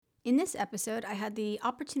In this episode, I had the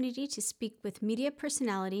opportunity to speak with media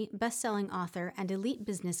personality, best-selling author, and elite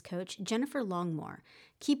business coach Jennifer Longmore.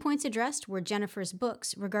 Key points addressed were Jennifer's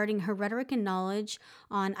books regarding her rhetoric and knowledge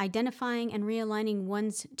on identifying and realigning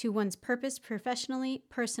one's purpose professionally,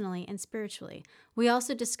 personally, and spiritually. We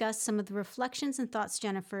also discussed some of the reflections and thoughts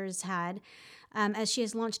Jennifer's had as she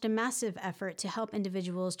has launched a massive effort to help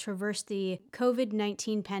individuals traverse the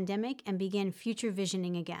COVID-19 pandemic and begin future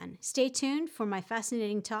visioning again. Stay tuned for my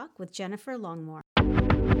fascinating talk with Jennifer Longmore.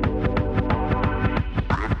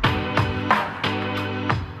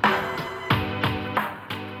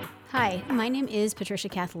 Hi, my name is Patricia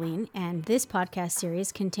Kathleen, and this podcast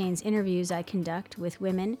series contains interviews I conduct with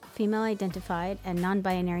women, female identified, and non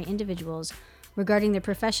binary individuals regarding their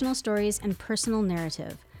professional stories and personal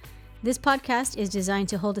narrative. This podcast is designed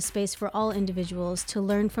to hold a space for all individuals to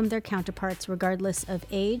learn from their counterparts regardless of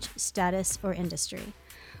age, status, or industry.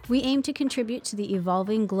 We aim to contribute to the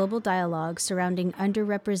evolving global dialogue surrounding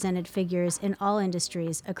underrepresented figures in all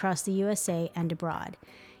industries across the USA and abroad.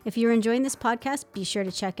 If you're enjoying this podcast, be sure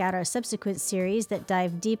to check out our subsequent series that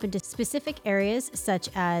dive deep into specific areas such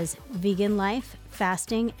as vegan life,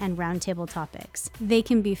 fasting, and roundtable topics. They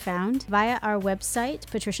can be found via our website,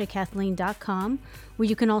 patriciakathleen.com, where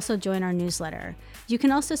you can also join our newsletter. You can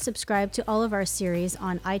also subscribe to all of our series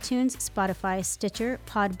on iTunes, Spotify, Stitcher,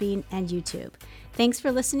 Podbean, and YouTube. Thanks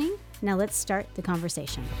for listening. Now let's start the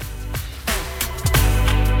conversation.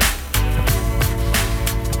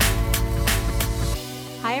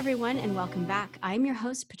 Hi, everyone, and welcome back. I'm your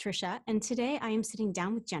host, Patricia, and today I am sitting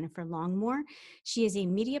down with Jennifer Longmore. She is a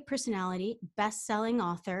media personality, best-selling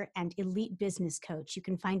author, and elite business coach. You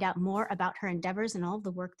can find out more about her endeavors and all of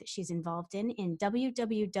the work that she's involved in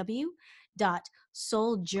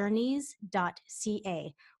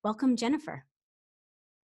www.souljourneys.ca. Welcome, Jennifer.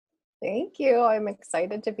 Thank you. I'm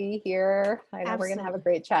excited to be here. I know we're going to have a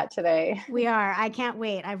great chat today. We are. I can't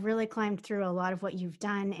wait. I've really climbed through a lot of what you've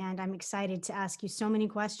done, and I'm excited to ask you so many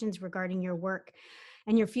questions regarding your work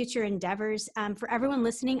and your future endeavors. For everyone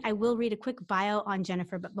listening, I will read a quick bio on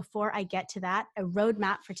Jennifer, but before I get to that, a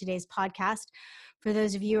roadmap for today's podcast. For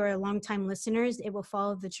those of you who are longtime listeners, it will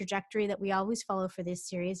follow the trajectory that we always follow for this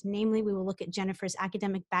series. Namely, we will look at Jennifer's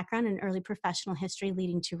academic background and early professional history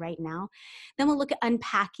leading to right now. Then we'll look at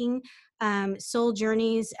unpacking soul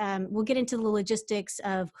journeys. We'll get into the logistics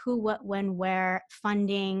of who, what, when, where,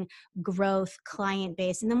 funding, growth, client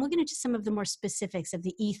base, and then we'll get into some of the more specifics of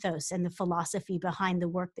the ethos and the philosophy behind the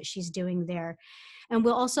work that she's doing there. And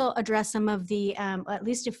we'll also address some of the, at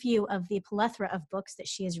least a few of the plethora of books that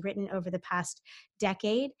she has written over the past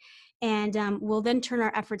decade. And we'll then turn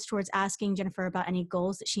our efforts towards asking Jennifer about any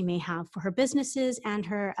goals that she may have for her businesses and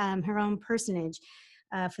her own personage.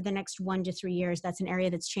 For the next 1 to 3 years. That's an area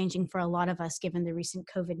that's changing for a lot of us given the recent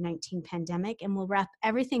COVID-19 pandemic. And we'll wrap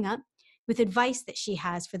everything up with advice that she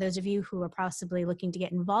has for those of you who are possibly looking to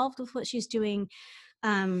get involved with what she's doing.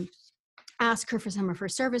 Ask her for some of her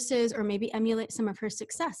services or maybe emulate some of her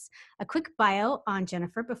success. A quick bio on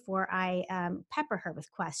Jennifer before I pepper her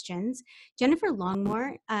with questions. Jennifer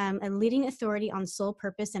Longmore, a leading authority on soul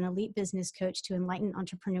purpose and elite business coach to enlighten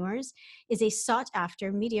entrepreneurs, is a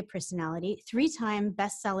sought-after media personality, 3-time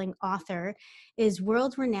best-selling author, is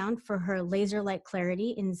world-renowned for her laser-like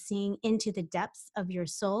clarity in seeing into the depths of your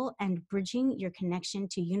soul and bridging your connection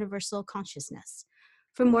to universal consciousness.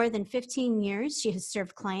 For more than 15 years, she has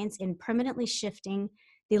served clients in permanently shifting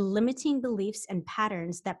the limiting beliefs and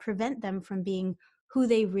patterns that prevent them from being who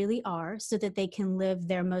they really are so that they can live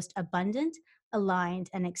their most abundant, aligned,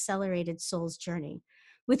 and accelerated soul's journey.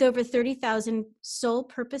 With over 30,000 soul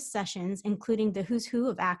purpose sessions, including the who's who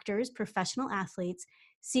of actors, professional athletes,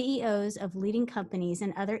 CEOs of leading companies,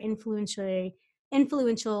 and other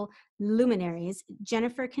influential luminaries,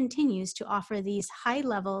 Jennifer continues to offer these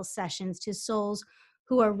high-level sessions to souls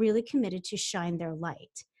who are really committed to shine their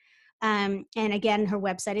light. And again, her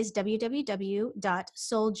website is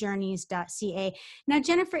www.souljourneys.ca. Now,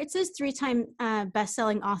 Jennifer, it says 3-time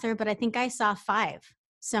best-selling author, but I think I saw 5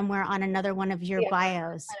 somewhere on another one of your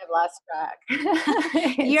bios. I kind of lost track.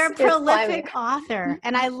 You're a prolific author,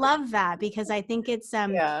 and I love that because I think it's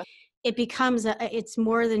it becomes it's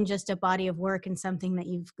more than just a body of work and something that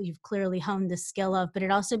you've clearly honed the skill of, but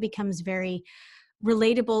it also becomes very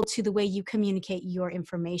relatable to the way you communicate your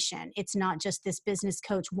information. It's not just this business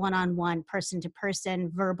coach one-on-one,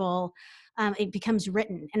 person-to-person, verbal. It becomes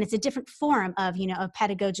written, and it's a different form of, a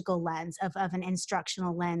pedagogical lens, of an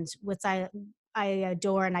instructional lens, which I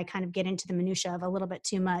adore, and I kind of get into the minutia of a little bit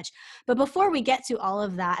too much. But before we get to all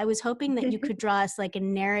of that, I was hoping that you could draw us like a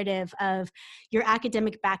narrative of your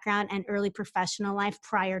academic background and early professional life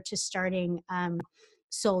prior to starting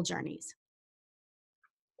Soul Journeys.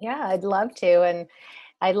 Yeah, I'd love to. And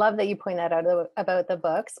I love that you point that out about the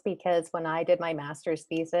books, because when I did my master's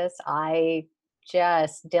thesis, I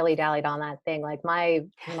just dilly-dallied on that thing. Like my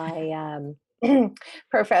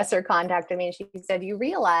professor contacted me and she said, "You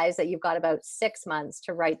realize that you've got about 6 months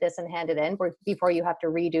to write this and hand it in before you have to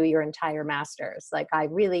redo your entire master's. Like,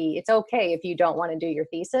 it's okay if you don't want to do your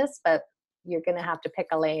thesis, but you're going to have to pick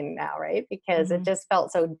a lane now, right?" Because it Hmm. just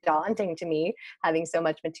felt so daunting to me having so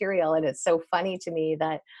much material. And it's so funny to me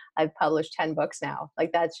that I've published 10 books now.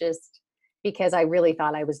 Like, that's just because I really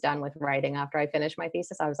thought I was done with writing after I finished my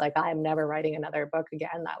thesis. I was like, I am never writing another book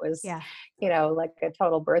again. That was, Yeah. like a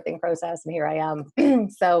total birthing process. And here I am.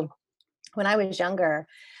 So when I was younger,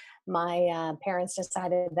 my parents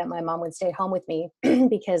decided that my mom would stay home with me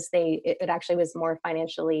because it actually was more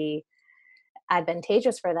financially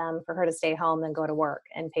advantageous for them for her to stay home than go to work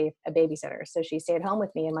and pay a babysitter. So she stayed home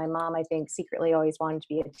with me. And my mom, I think, secretly always wanted to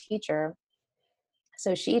be a teacher.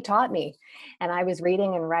 So she taught me, and I was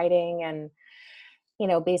reading and writing and,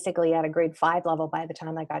 basically at a grade 5 level by the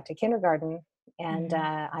time I got to kindergarten. And Hmm.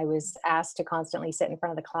 I was asked to constantly sit in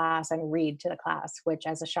front of the class and read to the class, which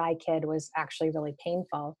as a shy kid was actually really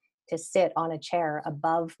painful, to sit on a chair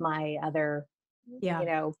above my other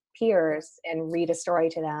Yeah. peers and read a story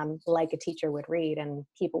to them like a teacher would read. And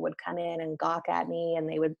people would come in and gawk at me, and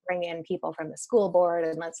they would bring in people from the school board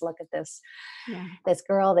and, let's look at Yeah. this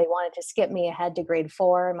girl. They wanted to skip me ahead to grade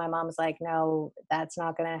 4. And my mom's like, no, that's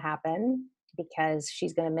not going to happen, because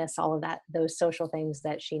she's going to miss all of those social things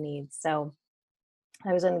that she needs. So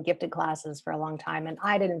I was in gifted classes for a long time, and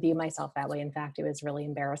I didn't view myself that way. In fact, it was really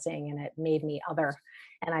embarrassing, and it made me other.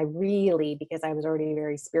 And I really, because I was already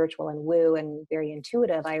very spiritual and woo and very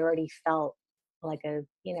intuitive, I already felt like an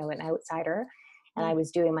outsider, and Yeah. I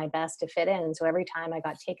was doing my best to fit in. So every time I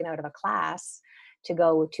got taken out of a class to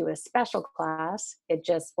go to a special class, it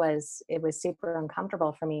was super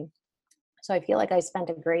uncomfortable for me. So I feel like I spent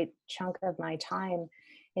a great chunk of my time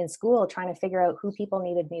in school trying to figure out who people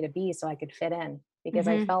needed me to be so I could fit in, because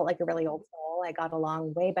I Hmm. felt like a really old soul. I got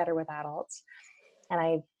along way better with adults, and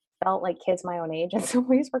I felt like kids my own age in some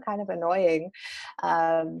ways were kind of annoying.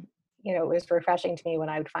 Um, it was refreshing to me when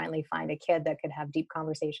I would finally find a kid that could have deep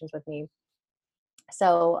conversations with me.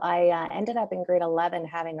 So I ended up in grade 11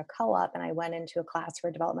 having a co op, and I went into a class for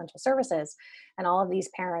developmental services. And all of these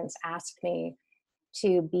parents asked me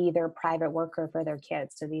to be their private worker for their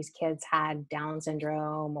kids. So these kids had Down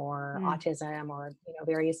syndrome or Mm. autism or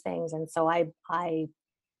various things, and so I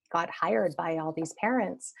got hired by all these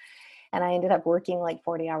parents, and I ended up working like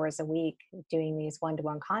 40 hours a week doing these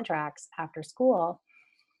one-to-one contracts after school.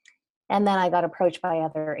 And then I got approached by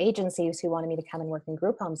other agencies who wanted me to come and work in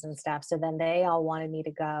group homes and stuff. So then they all wanted me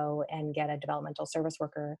to go and get a developmental service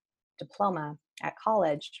worker diploma at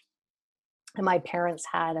college. And my parents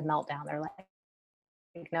had a meltdown. They're like,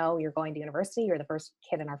 no, you're going to university. You're the first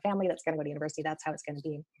kid in our family that's going to go to university. That's how it's going to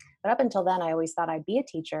be. But up until then, I always thought I'd be a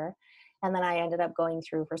teacher. And then I ended up going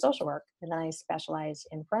through for social work. And then I specialized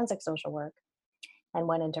in forensic social work and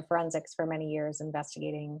went into forensics for many years,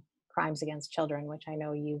 investigating crimes against children, which I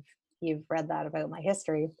know you've read that about my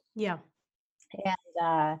history. Yeah.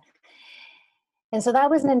 And so that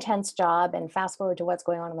was an intense job. And fast forward to what's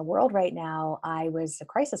going on in the world right now, I was a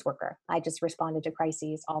crisis worker. I just responded to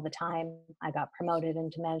crises all the time. I got promoted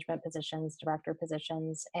into management positions, director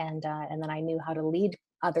positions, and then I knew how to lead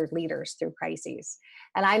other leaders through crises.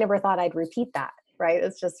 And I never thought I'd repeat that. Right?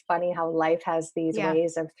 It's just funny how life has these Yeah.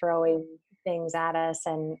 ways of throwing things at us,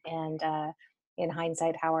 and in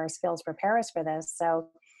hindsight, how our skills prepare us for this. So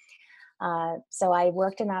I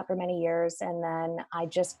worked in that for many years, and then I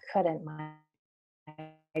just couldn't. My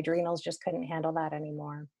adrenals just couldn't handle that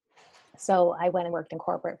anymore. So I went and worked in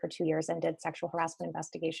corporate for 2 years and did sexual harassment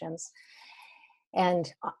investigations.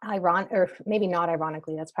 And or maybe not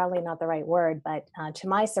ironically, that's probably not the right word, but to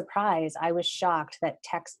my surprise, I was shocked that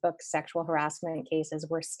textbook sexual harassment cases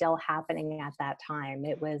were still happening at that time.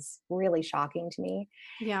 It was really shocking to me,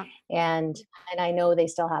 Yeah. and I know they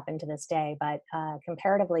still happen to this day. But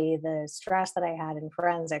comparatively, the stress that I had in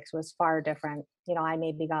forensics was far different. I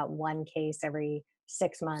maybe got one case every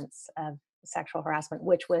 6 months of sexual harassment,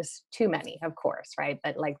 which was too many, of course, right?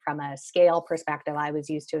 But like from a scale perspective, I was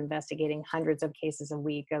used to investigating hundreds of cases a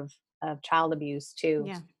week of child abuse to,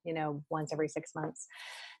 Yeah. once every 6 months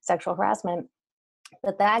sexual harassment.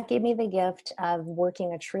 But that gave me the gift of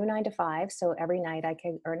working a true 9 to 5. So every night I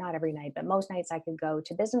could, or not every night, but most nights I could go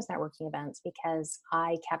to business networking events, because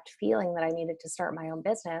I kept feeling that I needed to start my own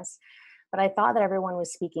business. But I thought that everyone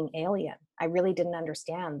was speaking alien. I really didn't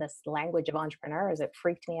understand this language of entrepreneurs. It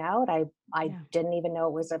freaked me out. I Yeah. didn't even know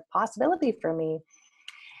it was a possibility for me.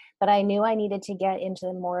 but I knew I needed to get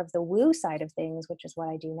into more of the woo side of things, which is what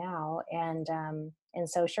I do now. And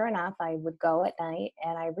so sure enough, I would go at night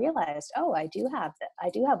and I realized, oh, I do have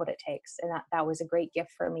what it takes. And that was a great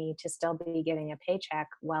gift for me to still be getting a paycheck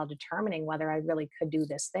while determining whether I really could do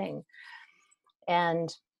this thing.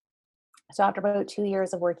 And so after about 2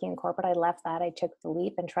 years of working in corporate, I left that. I took the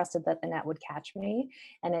leap and trusted that the net would catch me,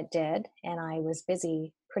 and it did. And I was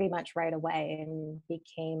busy pretty much right away, and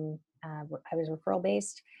I was referral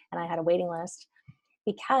based, and I had a waiting list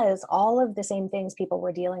because all of the same things people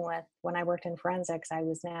were dealing with when I worked in forensics, I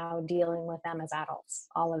was now dealing with them as adults.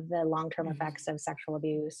 All of the long-term effects of sexual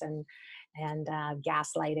abuse and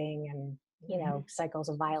gaslighting and cycles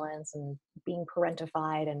of violence and being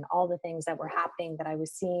parentified and all the things that were happening that I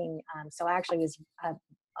was seeing. So I actually was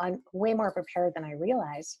I'm way more prepared than I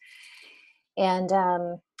realized. And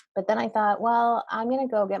but then I thought, well, I'm going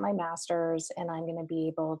to go get my master's and I'm going to be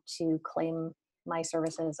able to claim my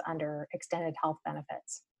services under extended health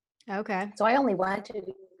benefits. Okay. So I only went to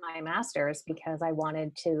do my master's because I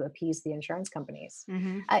wanted to appease the insurance companies.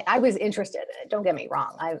 Hmm. I was interested. Don't get me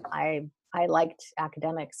wrong. I liked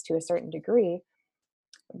academics to a certain degree,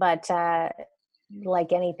 but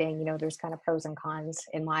like anything, there's kind of pros and cons,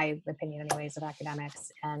 in my opinion, anyways, of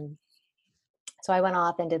academics. And so I went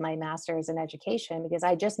off and did my master's in education because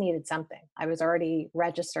I just needed something. I was already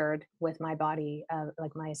registered with my body,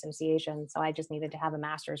 like my association. So I just needed to have a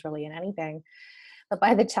master's really in anything. But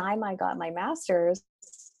by the time I got my master's,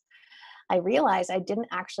 I realized I didn't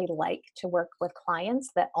actually like to work with clients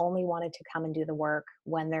that only wanted to come and do the work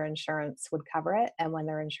when their insurance would cover it and when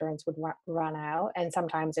their insurance would run out. And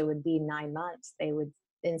sometimes it would be 9 months. They would,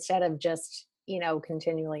 instead of just,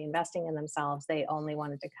 continually investing in themselves, they only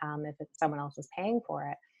wanted to come if someone else was paying for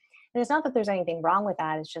it. And it's not that there's anything wrong with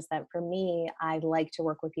that. It's just that for me, I like to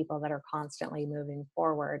work with people that are constantly moving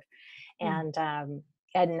forward and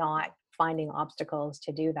not finding obstacles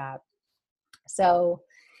to do that. So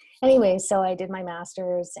anyway, so I did my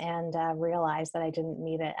master's and realized that I didn't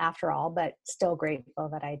need it after all, but still grateful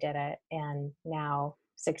that I did it. And now,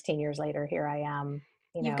 16 years later, here I am,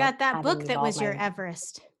 You've got that having book that evolved was your my.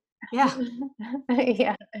 Everest. Yeah.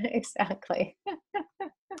 Yeah, exactly.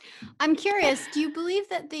 I'm curious, do you believe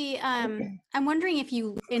that I'm wondering if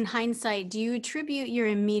you, in hindsight, do you attribute your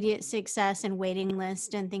immediate success and waiting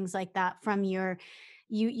list and things like that from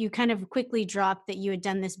you kind of quickly dropped that you had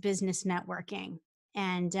done this business networking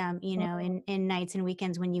and, in nights and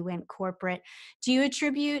weekends when you went corporate. Do you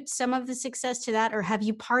attribute some of the success to that, or have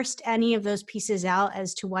you parsed any of those pieces out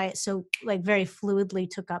as to why it so like very fluidly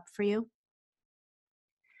took up for you?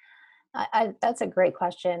 That's a great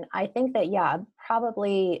question. I think that, yeah,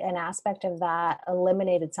 probably an aspect of that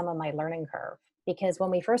eliminated some of my learning curve because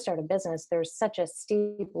when we first start a business, there's such a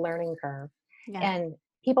steep learning curve. Yeah. And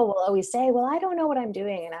people will always say, well, I don't know what I'm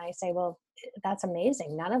doing. And I say, well, that's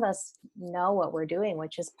amazing. None of us know what we're doing,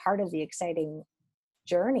 which is part of the exciting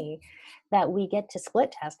journey that we get to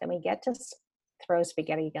split test and we get to throw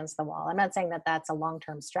spaghetti against the wall. I'm not saying that that's a long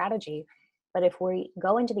term strategy, but if we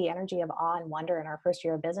go into the energy of awe and wonder in our first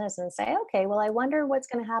year of business and say, okay, well, I wonder what's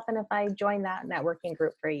going to happen if I join that networking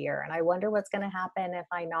group for a year. And I wonder what's going to happen if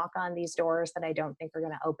I knock on these doors that I don't think are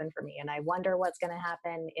going to open for me. And I wonder what's going to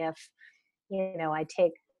happen if, I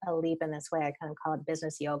take a leap in this way. I kind of call it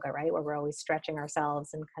business yoga, right? Where we're always stretching ourselves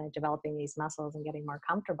and kind of developing these muscles and getting more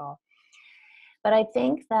comfortable. But I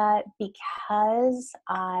think that because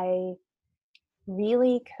I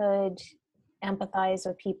really could empathize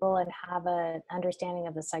with people and have an understanding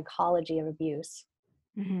of the psychology of abuse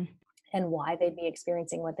Hmm. and why they'd be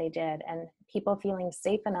experiencing what they did, and people feeling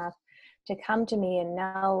safe enough to come to me and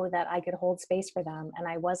know that I could hold space for them and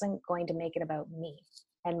I wasn't going to make it about me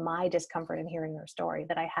and my discomfort in hearing their story,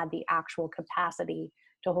 that I had the actual capacity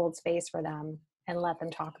to hold space for them and let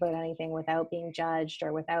them talk about anything without being judged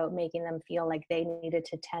or without making them feel like they needed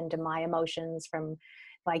to tend to my emotions from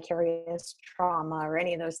vicarious trauma or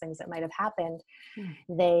any of those things that might have happened. Yeah.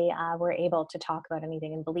 They were able to talk about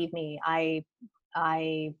anything. And believe me, I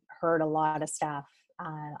heard a lot of stuff.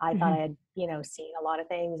 I thought I Hmm. had, seen a lot of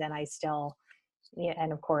things, and I still, yeah,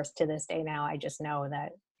 and of course, to this day now, I just know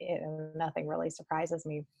that nothing really surprises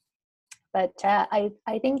me. But I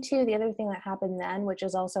think too, the other thing that happened then, which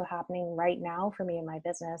is also happening right now for me in my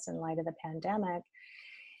business in light of the pandemic,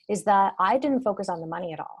 is that I didn't focus on the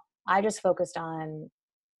money at all. I just focused on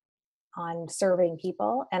serving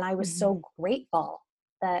people. And I was Hmm. so grateful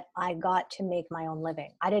that I got to make my own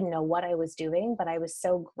living. I didn't know what I was doing, but I was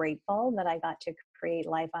so grateful that I got to create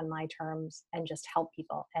life on my terms and just help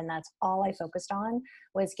people. And that's all I focused on,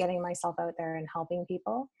 was getting myself out there and helping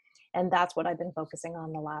people. And that's what I've been focusing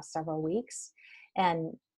on the last several weeks.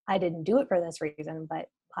 And I didn't do it for this reason, but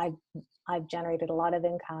I've I've generated a lot of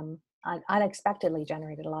income, unexpectedly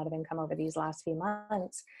generated a lot of income over these last few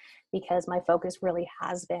months, because my focus really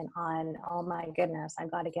has been on, oh my goodness,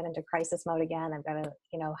 I've got to get into crisis mode again. I've got to,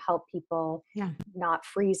 help people Yeah. not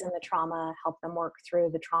freeze in the trauma, help them work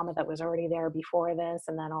through the trauma that was already there before this,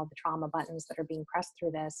 and then all the trauma buttons that are being pressed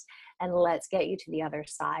through this. And let's get you to the other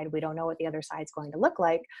side. We don't know what the other side's going to look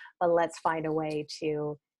like, but let's find a way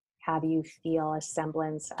to have you feel a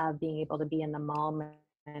semblance of being able to be in the moment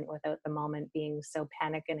without the moment being so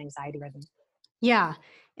panic and anxiety ridden. Yeah,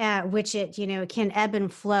 which it can ebb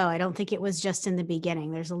and flow. I don't think it was just in the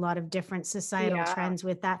beginning. There's a lot of different societal Yeah. trends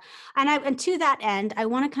with that. And to that end, I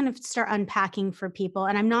want to kind of start unpacking for people.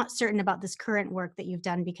 And I'm not certain about this current work that you've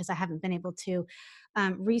done because I haven't been able to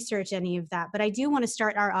research any of that. But I do want to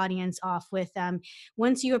start our audience off with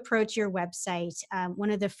once you approach your website, one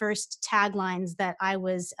of the first taglines that I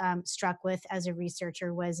was struck with as a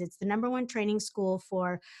researcher was it's the number one training school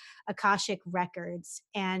for Akashic records.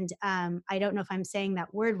 And I don't know if I'm saying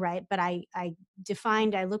that word right, but I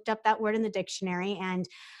looked up that word in the dictionary, and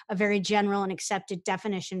a very general and accepted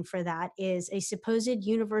definition for that is a supposed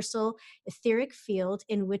universal etheric field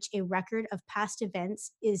in which a record of past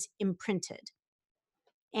events is imprinted,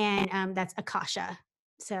 and that's Akasha.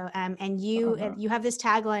 So, and Mhm. you have this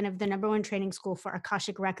tagline of the number one training school for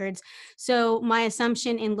Akashic records. So, my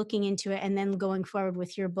assumption in looking into it and then going forward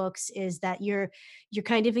with your books is that you're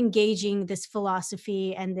kind of engaging this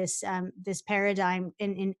philosophy and this paradigm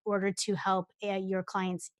in order to help your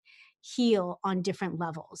clients heal on different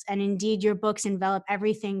levels. And indeed, your books envelop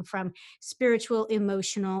everything from spiritual,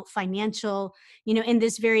 emotional, financial, in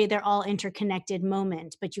this very they're all interconnected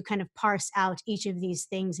moment, but you kind of parse out each of these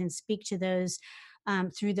things and speak to those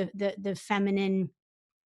through the feminine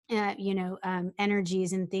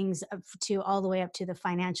energies and things to all the way up to the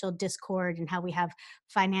financial discord and how we have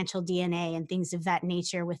financial DNA and things of that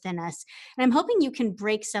nature within us. And I'm hoping you can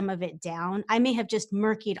break some of it down. I may have just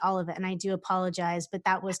murkied all of it, and I do apologize, but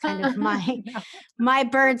that was kind of my No. my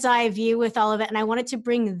bird's eye view with all of it. And I wanted to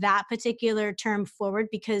bring that particular term forward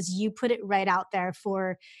because you put it right out there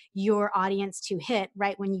for your audience to hit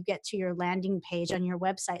right when you get to your landing page on your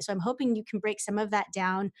website. So I'm hoping you can break some of that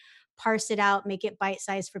down, parse it out, make it bite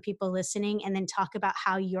sized for people listening, and then talk about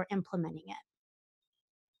how you're implementing it.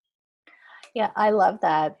 Yeah, I love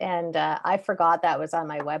that. And I forgot that was on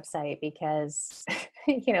my website because,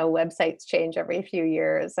 websites change every few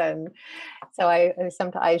years. And so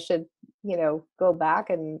sometimes I should, go back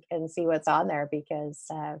and see what's on there because,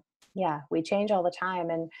 yeah, we change all the time.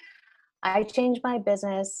 And I change my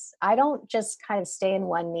business. I don't just kind of stay in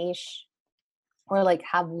one niche or like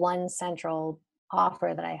have one central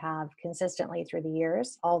offer that I have consistently through the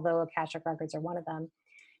years, although Akashic Records are one of them.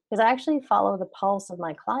 Because I actually follow the pulse of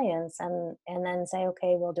my clients and then say,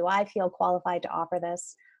 okay, well, do I feel qualified to offer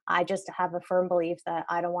this? I just have a firm belief that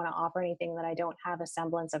I don't want to offer anything that I don't have a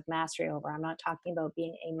semblance of mastery over. I'm not talking about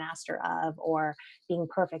being a master of or being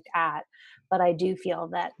perfect at, but I do feel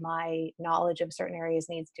that my knowledge of certain areas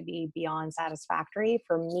needs to be beyond satisfactory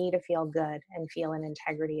for me to feel good and feel an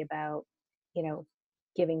integrity about, you know,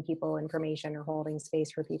 giving people information or holding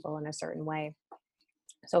space for people in a certain way.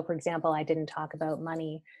 So, for example, I didn't talk about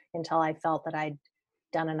money until I felt that I'd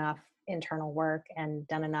done enough internal work and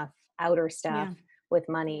done enough outer stuff Yeah. with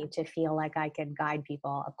money to feel like I could guide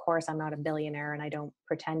people. Of course, I'm not a billionaire and I don't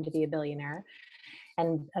pretend to be a billionaire.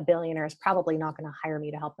 And a billionaire is probably not going to hire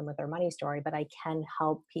me to help them with their money story, but I can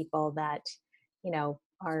help people that,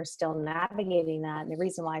 are still navigating that. And the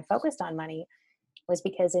reason why I focused on money was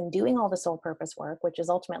because in doing all the soul purpose work, which is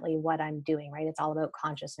ultimately what I'm doing, right? It's all about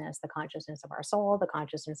consciousness, the consciousness of our soul, the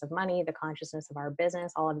consciousness of money, the consciousness of our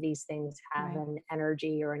business. All of these things have Right. an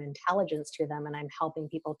energy or an intelligence to them. And I'm helping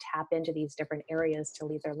people tap into these different areas to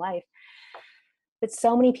lead their life. But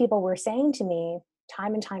so many people were saying to me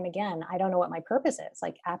time and time again, I don't know what my purpose is.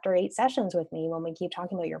 Like after 8 sessions with me, when we keep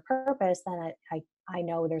talking about your purpose, then I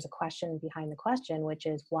know there's a question behind the question, which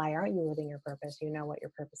is why aren't you living your purpose? You know what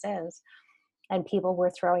your purpose is. And people were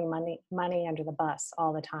throwing money under the bus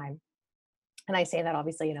all the time. And I say that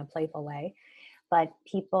obviously in a playful way, but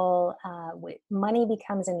people money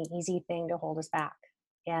becomes an easy thing to hold us back.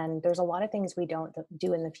 And there's a lot of things we don't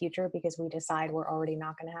do in the future because we decide we're already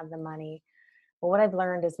not going to have the money. But what I've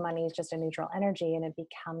learned is money is just a neutral energy and it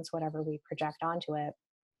becomes whatever we project onto it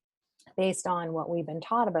based on what we've been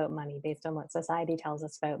taught about money, based on what society tells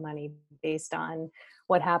us about money, based on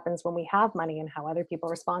what happens when we have money and how other people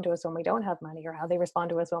respond to us when we don't have money or how they respond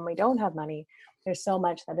to us when we don't have money. There's so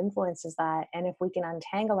much that influences that. And if we can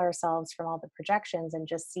untangle ourselves from all the projections and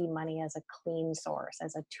just see money as a clean source,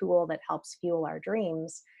 as a tool that helps fuel our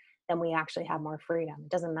dreams, then we actually have more freedom. It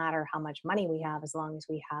doesn't matter how much money we have as long as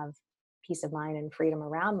we have peace of mind and freedom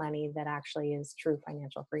around money that actually is true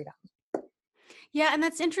financial freedom. Yeah, and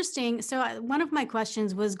that's interesting. So, one of my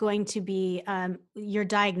questions was going to be your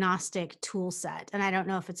diagnostic tool set. And I don't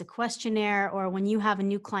know if it's a questionnaire or when you have a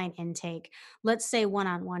new client intake, let's say one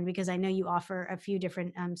on one, because I know you offer a few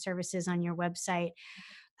different services on your website.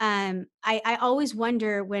 I always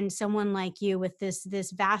wonder when someone like you with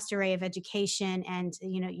this vast array of education and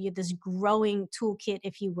this growing toolkit,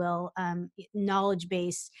 if you will, knowledge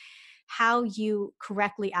base, how you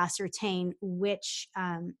correctly ascertain which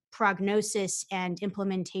prognosis and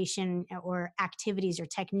implementation or activities or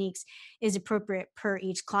techniques is appropriate per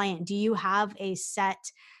each client. Do you have a set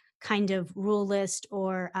kind of rule list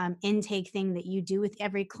or intake thing that you do with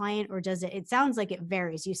every client, or does it sounds like it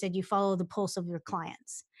varies? You said you follow the pulse of your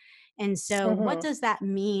clients, and so what Mhm. does that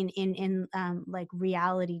mean in like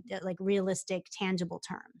reality, like realistic tangible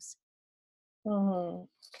terms? Mhm.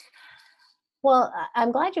 Well,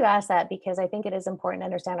 I'm glad you asked that because I think it is important to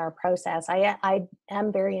understand our process. I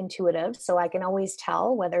am very intuitive, so I can always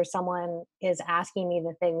tell whether someone is asking me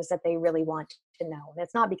the things that they really want to know. And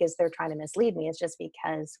it's not because they're trying to mislead me, it's just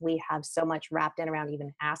because we have so much wrapped in around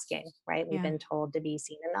even asking, right? We've Yeah. been told to be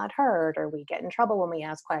seen and not heard, or we get in trouble when we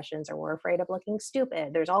ask questions, or we're afraid of looking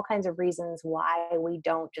stupid. There's all kinds of reasons why we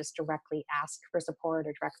don't just directly ask for support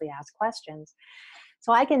or directly ask questions.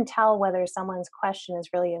 So I can tell whether someone's question is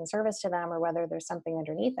really in service to them or whether there's something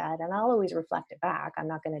underneath that. And I'll always reflect it back. I'm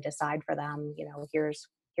not going to decide for them, here's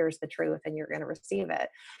the truth and you're going to receive it.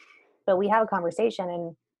 But we have a conversation,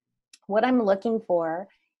 and what I'm looking for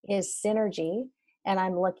is synergy, and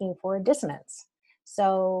I'm looking for dissonance.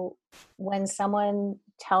 So when someone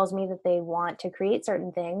tells me that they want to create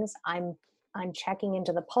certain things, I'm checking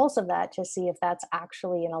into the pulse of that to see if that's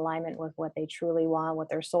actually in alignment with what they truly want, what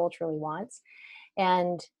their soul truly wants.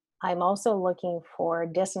 And I'm also looking for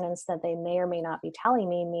dissonance that they may or may not be telling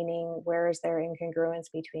me, meaning where is there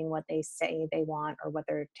incongruence between what they say they want or what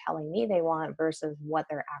they're telling me they want versus what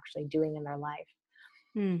they're actually doing in their life.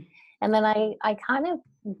 Hmm. And then I kind of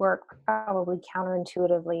work probably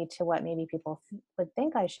counterintuitively to what maybe people would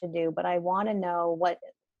think I should do, but I want to know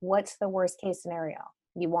what's the worst case scenario.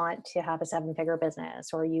 You want to have a seven-figure business,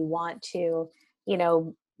 or you want to, you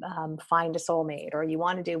know, find a soulmate, or you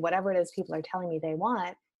want to do whatever it is people are telling me they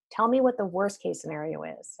want. Tell me what the worst case scenario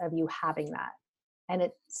is of you having that, and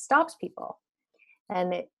it stops people,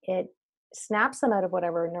 and it snaps them out of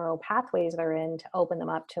whatever neural pathways they're in to open them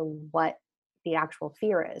up to what the actual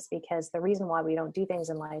fear is. Because the reason why we don't do things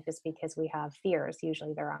in life is because we have fears.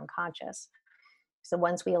 Usually they're unconscious. So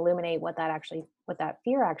once we illuminate what that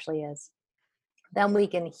fear actually is, then we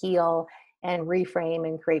can heal and reframe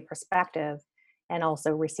and create perspective, and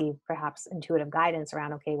also receive perhaps intuitive guidance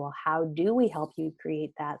around, okay, well, how do we help you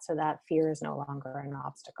create that so that fear is no longer an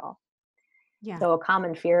obstacle? Yeah. So a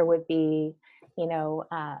common fear would be,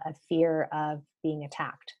 a fear of being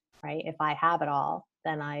attacked, right? If I have it all,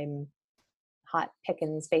 then I'm hot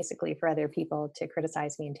pickings basically for other people to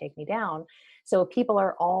criticize me and take me down. So if people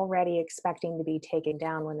are already expecting to be taken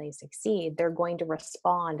down when they succeed, they're going to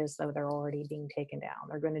respond as though they're already being taken down.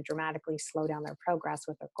 They're going to dramatically slow down their progress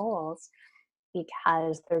with their goals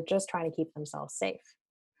because they're just trying to keep themselves safe.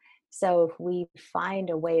 So if we find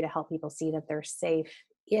a way to help people see that they're safe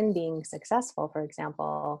in being successful, for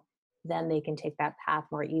example, then they can take that path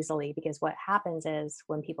more easily. Because what happens is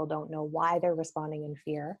when people don't know why they're responding in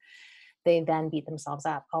fear, they then beat themselves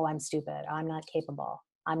up. Oh, I'm stupid. I'm not capable.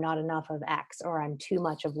 I'm not enough of X, or I'm too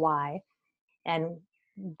much of Y. And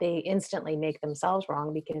they instantly make themselves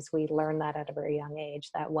wrong because we learn that at a very young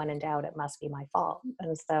age, that when in doubt, it must be my fault.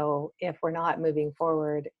 And so if we're not moving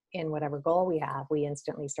forward in whatever goal we have, we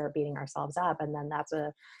instantly start beating ourselves up. And then that's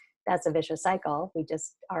a vicious cycle. We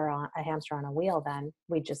just are on a hamster on a wheel. Then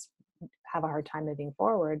we just have a hard time moving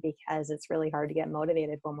forward because it's really hard to get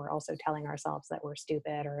motivated when we're also telling ourselves that we're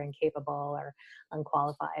stupid or incapable or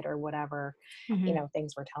unqualified or whatever, Mhm.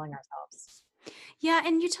 things we're telling ourselves. Yeah,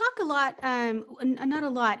 and you talk a lot, not a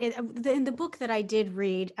lot. In the book that I did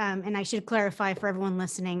read, and I should clarify for everyone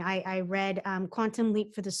listening, I read Quantum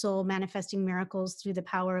Leap for the Soul: Manifesting Miracles Through the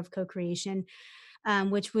Power of Co-Creation,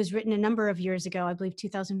 which was written a number of years ago, I believe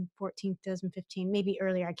 2014, 2015, maybe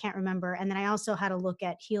earlier, I can't remember. And then I also had a look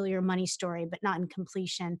at Heal Your Money Story, but not in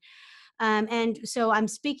completion. And so I'm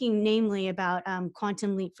speaking namely about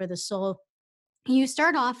Quantum Leap for the Soul. You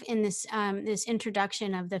start off in this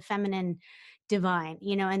introduction of the feminine divine,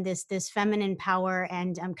 and this feminine power,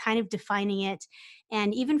 and kind of defining it.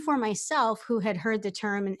 And even for myself, who had heard the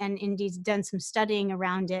term and indeed done some studying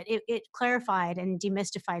around it, it clarified and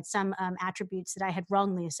demystified some attributes that I had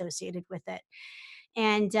wrongly associated with it.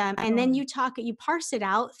 And then Oh, you parse it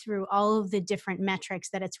out through all of the different metrics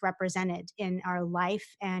that it's represented in our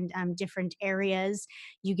life, and different areas.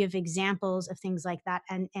 You give examples of things like that,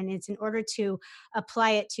 and it's in order to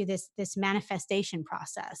apply it to this manifestation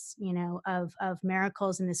process, of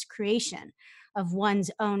miracles and this creation of one's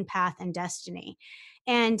own path and destiny.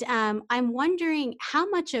 And I'm wondering how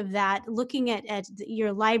much of that, looking at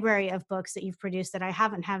your library of books that you've produced that I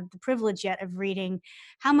haven't had the privilege yet of reading,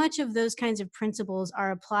 how much of those kinds of principles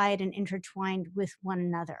are applied and intertwined with one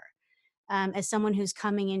another. As someone who's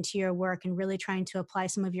coming into your work and really trying to apply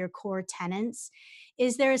some of your core tenets,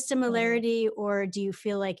 is there a mm, similarity, or do you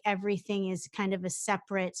feel like everything is kind of a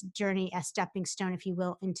separate journey, a stepping stone, if you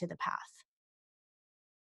will, into the path?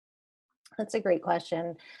 that's a great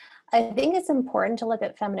question. I think it's important to look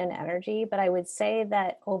at feminine energy, but I would say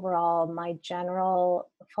that overall, my general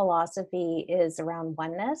philosophy is around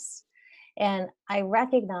oneness. And I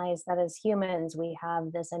recognize that as humans, we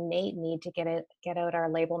have this innate need to get out our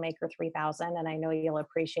label maker 3000. And I know you'll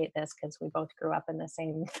appreciate this because we both grew up in the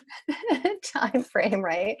same time frame,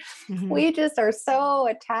 right? Hmm. We just are so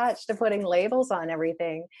attached to putting labels on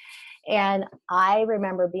everything. And I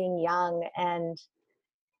remember being young and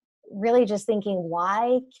really just thinking,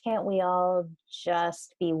 why can't we all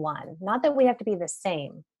just be one? Not that we have to be the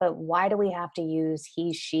same, but why do we have to use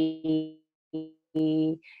he, she,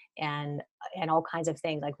 and all kinds of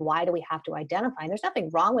things? Like, why do we have to identify? And there's nothing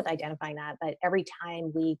wrong with identifying that, but every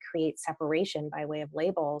time we create separation by way of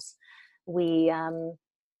labels, we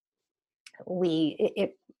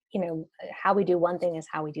it how we do one thing is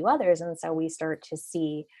how we do others, and so we start to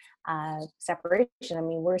see separation. I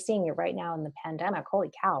mean, we're seeing it right now in the pandemic.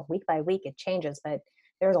 Holy cow, week by week it changes, but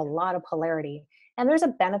there's a lot of polarity, and there's a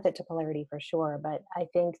benefit to polarity for sure. But I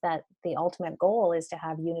think that the ultimate goal is to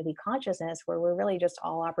have unity consciousness where we're really just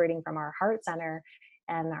all operating from our heart center,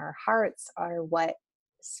 and our hearts are what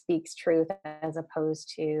speaks truth as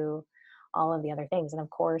opposed to all of the other things. And of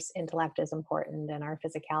course, intellect is important and our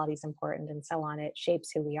physicality is important and so on. It shapes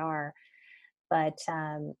who we are. But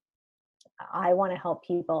I want to help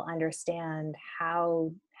people understand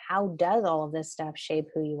how does all of this stuff shape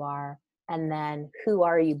who you are, and then who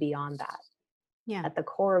are you beyond that? Yeah. At the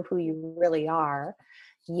core of who you really are.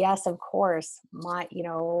 Yes, of course,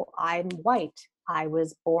 I'm white. I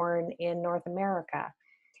was born in North America.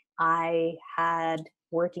 I had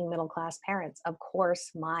working middle class parents. Of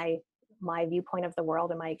course, my viewpoint of the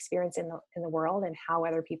world and my experience in the world and how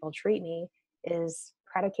other people treat me is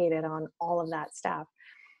predicated on all of that stuff.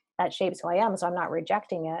 That shapes who I am. So I'm not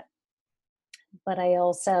rejecting it, but I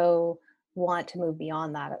also want to move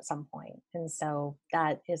beyond that at some point. And so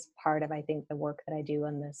that is part of, I think, the work that I do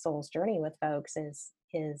on the soul's journey with folks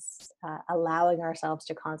is allowing ourselves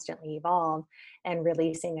to constantly evolve and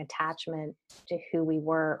releasing attachment to who we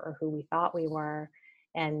were or who we thought we were,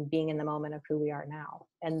 and being in the moment of who we are now.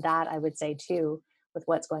 And that, I would say too, with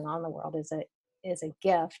what's going on in the world, is a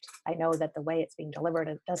gift. I know that the way it's being delivered,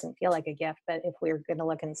 it doesn't feel like a gift, but if we're going to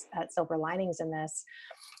look at silver linings in this,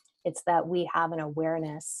 it's that we have an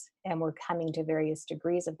awareness, and we're coming to various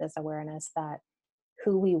degrees of this awareness, that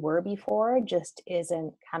who we were before just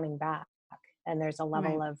isn't coming back. And there's a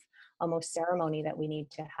level Right. of almost ceremony that we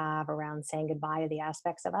need to have around saying goodbye to the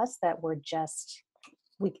aspects of us that we're just,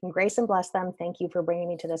 we can grace and bless them. Thank you for bringing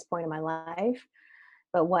me to this point in my life.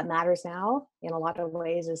 But what matters now, in a lot of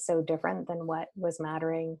ways, is so different than what was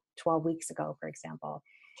mattering 12 weeks ago, for example.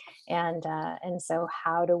 And so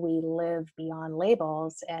how do we live beyond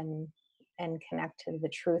labels and connect to the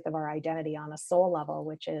truth of our identity on a soul level,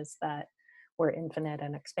 which is that we're infinite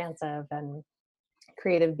and expansive and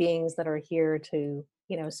creative beings that are here to,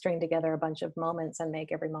 string together a bunch of moments and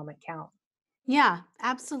make every moment count. Yeah,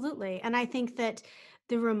 absolutely. And I think that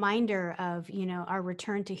the reminder of, our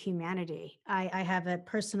return to humanity, I have a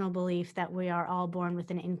personal belief that we are all born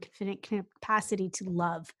with an infinite capacity to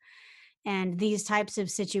love. And these types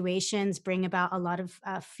of situations bring about a lot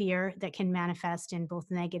of fear that can manifest in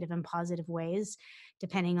both negative and positive ways,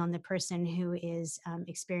 depending on the person who is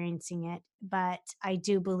experiencing it. But I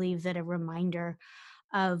do believe that a reminder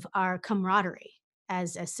of our camaraderie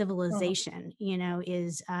as a Mhm, civilization,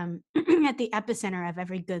 is at the epicenter of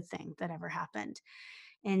every good thing that ever happened.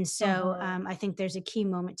 And so mhm. I think there's a key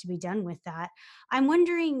moment to be done with that. I'm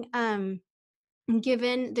wondering.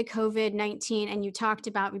 Given the COVID-19, and you talked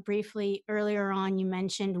about briefly earlier on, you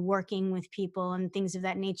mentioned working with people and things of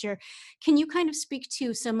that nature. Can you kind of speak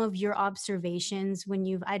to some of your observations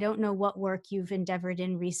when I don't know what work you've endeavored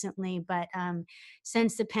in recently, but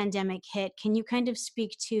since the pandemic hit, can you kind of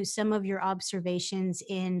speak to some of your observations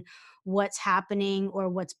in what's happening or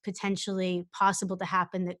what's potentially possible to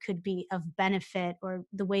happen that could be of benefit, or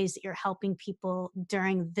the ways that you're helping people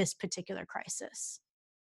during this particular crisis?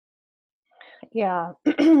 Yeah,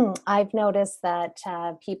 I've noticed that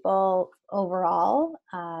people overall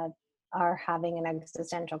are having an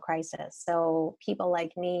existential crisis. So people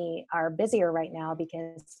like me are busier right now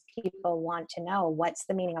because people want to know, what's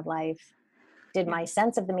the meaning of life? Did my Yes.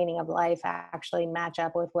 sense of the meaning of life actually match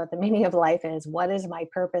up with what the meaning of life is? What is my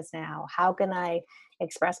purpose now? How can I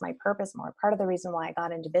express my purpose more? Part of the reason why I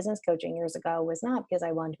got into business coaching years ago was not because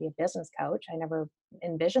I wanted to be a business coach. I never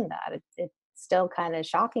envisioned that. It's still kind of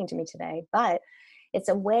shocking to me today, but it's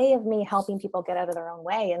a way of me helping people get out of their own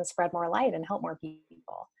way and spread more light and help more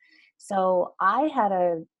people. So I had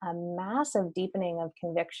a massive deepening of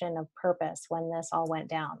conviction of purpose when this all went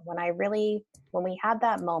down. When we had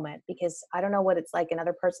that moment, because I don't know what it's like in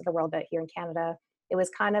other parts of the world, but here in Canada, it was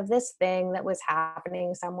kind of this thing that was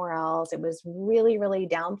happening somewhere else. It was really, really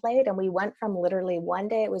downplayed. And we went from literally one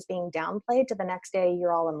day it was being downplayed to the next day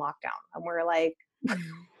you're all in lockdown. And we're like, Mm.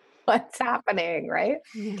 what's happening? Right.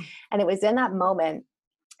 Yeah. And it was in that moment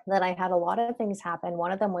that I had a lot of things happen.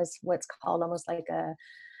 One of them was what's called almost like a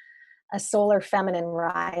solar feminine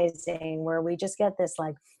rising, where we just get this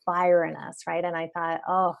like fire in us, right? And I thought,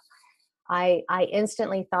 oh, I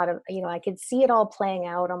instantly thought of, I could see it all playing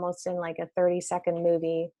out almost in like a 30-second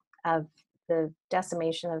movie of the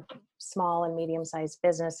decimation of small and medium-sized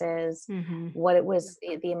businesses, Mhm. what it was,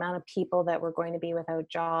 the amount of people that were going to be without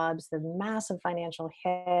jobs, the massive financial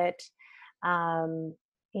hit. Um,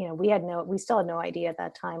 we still had no idea at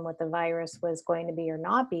that time what the virus was going to be or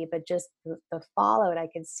not be, but just the fallout, I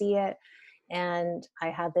could see it. And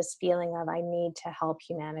I had this feeling of, I need to help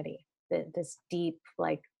humanity. This deep,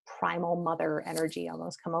 like primal mother energy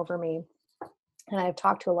almost come over me. And I've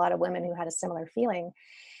talked to a lot of women who had a similar feeling.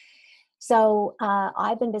 So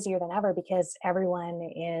I've been busier than ever because everyone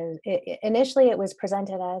initially it was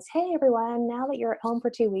presented as, hey, everyone, now that you're at home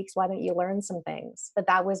for 2 weeks, why don't you learn some things? But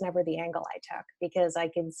that was never the angle I took, because I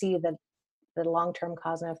could see that the long-term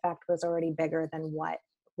cause and effect was already bigger than what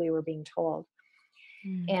we were being told.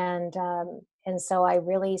 Mm. And so I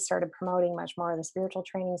really started promoting much more of the spiritual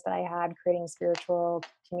trainings that I had, creating spiritual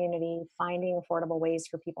community, finding affordable ways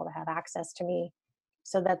for people to have access to me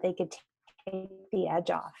so that they could take the edge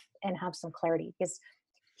off and have some clarity. Because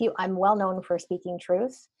I'm well known for speaking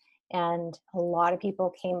truth. And a lot of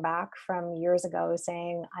people came back from years ago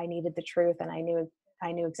saying I needed the truth, and I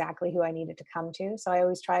knew exactly who I needed to come to. So I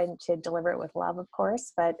always tried to deliver it with love, of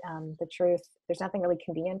course, but the truth, there's nothing really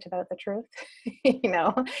convenient about the truth.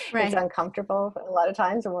 It's Right. uncomfortable a lot of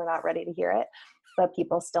times when we're not ready to hear it, but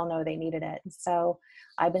people still know they needed it. So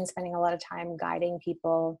I've been spending a lot of time guiding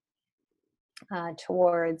people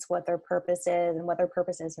towards what their purpose is and what their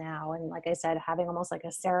purpose is now. And like I said, having almost like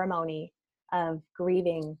a ceremony of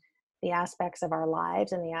grieving the aspects of our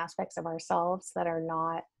lives and the aspects of ourselves that are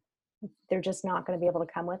not, they're just not going to be able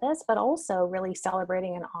to come with us, but also really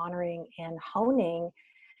celebrating and honoring and honing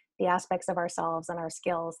the aspects of ourselves and our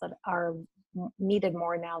skills that are needed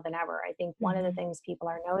more now than ever. I think one of the Mhm. things people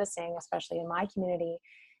are noticing, especially in my community,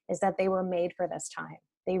 is that they were made for this time.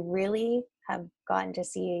 They really have gotten to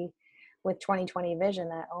see with 2020 vision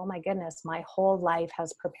that, oh my goodness, my whole life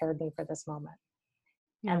has prepared me for this moment.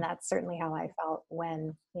 Yeah. And that's certainly how I felt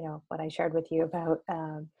when, what I shared with you about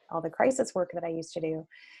all the crisis work that I used to do.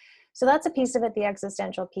 So that's a piece of it, the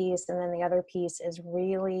existential piece. And then the other piece is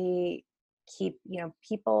really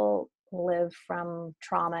people live from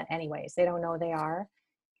trauma anyways. They don't know they are.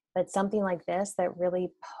 But something like this that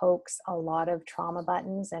really pokes a lot of trauma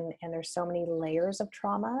buttons, and there's so many layers of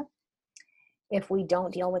trauma. If we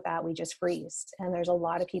don't deal with that, we just freeze. And there's a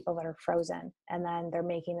lot of people that are frozen, and then they're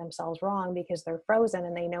making themselves wrong because they're frozen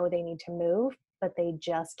and they know they need to move, but they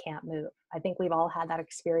just can't move. I think we've all had that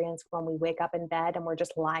experience when we wake up in bed and we're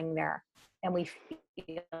just lying there and we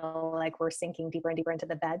feel like we're sinking deeper and deeper into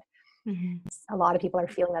the bed. Mhm. A lot of people are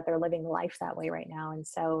feeling that they're living life that way right now. And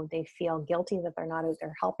so they feel guilty that they're not out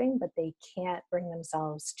there helping, but they can't bring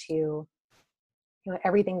themselves to,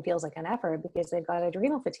 everything feels like an effort because they've got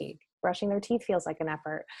adrenal fatigue. Brushing their teeth feels like an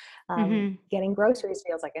effort. Mhm. Getting groceries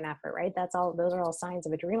feels like an effort, right? Those are all signs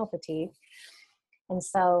of adrenal fatigue. And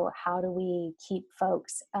so how do we keep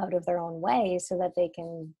folks out of their own way so that they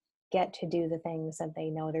can get to do the things that they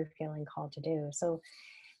know they're feeling called to do? So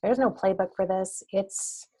there's no playbook for this.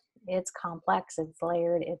 it's complex, it's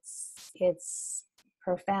layered, it's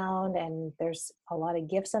profound, and there's a lot of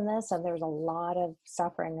gifts in this, and there's a lot of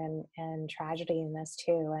suffering and tragedy in this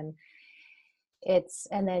too. And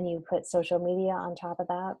and then you put social media on top of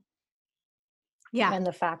that, Yeah. and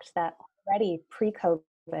the fact that already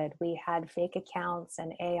pre-COVID, we had fake accounts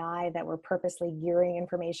and AI that were purposely gearing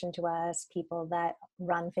information to us, people that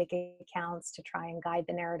run fake accounts to try and guide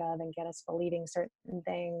the narrative and get us believing certain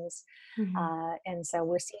things. Hmm. And so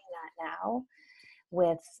we're seeing that now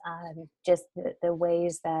with just the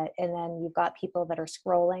ways that, and then you've got people that are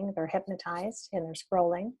scrolling, they're hypnotized and they're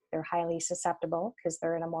scrolling, they're highly susceptible because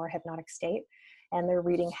they're in a more hypnotic state, and they're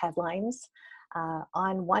reading headlines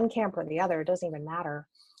on one camp or the other, it doesn't even matter.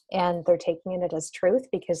 And they're taking it as truth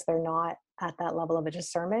because they're not at that level of a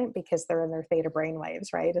discernment, because they're in their theta brainwaves,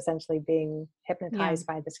 right? Essentially being Yeah. hypnotized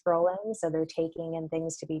by the scrolling. So they're taking in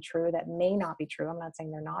things to be true that may not be true. I'm not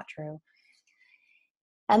saying they're not true.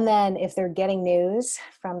 And then if they're getting news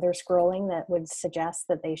from their scrolling that would suggest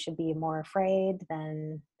that they should be more afraid,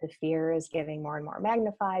 then the fear is getting more and more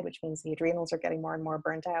magnified, which means the adrenals are getting more and more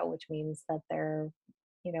burnt out, which means that they're,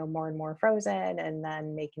 more and more frozen, and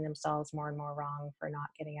then making themselves more and more wrong for not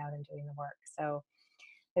getting out and doing the work. So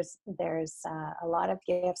there's a lot of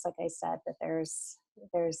gifts, like I said, but there's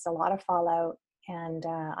a lot of fallout. And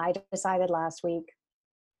I decided last week,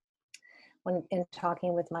 when in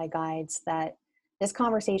talking with my guides, that this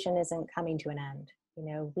conversation isn't coming to an end.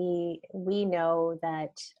 We know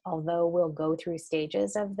that although we'll go through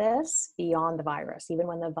stages of this beyond the virus, even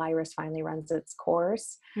when the virus finally runs its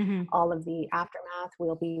course, Hmm. all of the aftermath,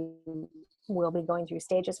 we'll be going through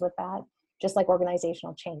stages with that. Just like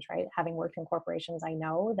organizational change, right? Having worked in corporations, I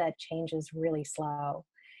know that change is really slow,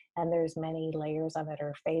 and there's many layers of it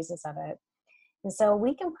or phases of it. And so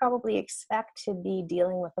we can probably expect to be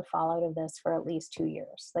dealing with the fallout of this for at least 2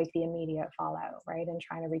 years, like the immediate fallout, right? And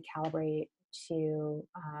trying to recalibrate to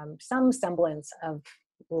some semblance of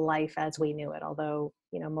life as we knew it. Although,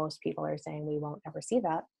 most people are saying we won't ever see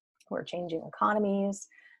that. We're changing economies.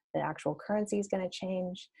 The actual currency is going to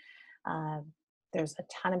change. Uh, there's a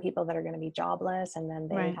ton of people that are going to be jobless, and then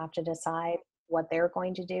they Right. have to decide what they're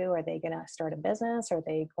going to do. Are they going to start a business? Are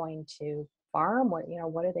they going to farm? What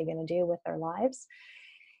are they going to do with their lives?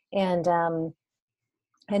 And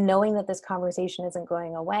and knowing that this conversation isn't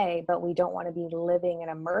going away, but we don't want to be living and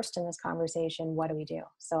immersed in this conversation, what do we do?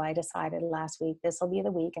 So I decided last week, this will be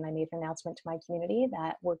the week, and I made an announcement to my community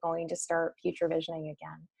that we're going to start future visioning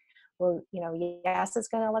again. Well, yes, it's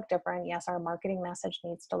going to look different. Yes, our marketing message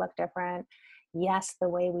needs to look different. Yes, the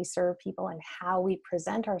way we serve people and how we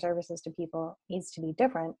present our services to people needs to be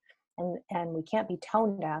different. And we can't be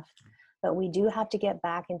tone deaf, but we do have to get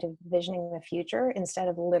back into visioning the future instead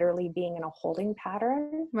of literally being in a holding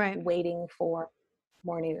pattern, Right. waiting for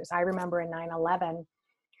more news. I remember in 9/11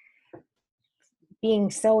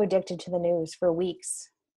 being so addicted to the news for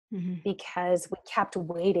weeks, Hmm. because we kept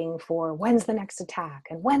waiting for, when's the next attack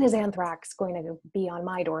and when is anthrax going to be on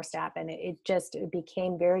my doorstep. And it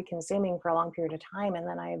became very consuming for a long period of time. And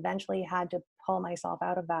then I eventually had to pull myself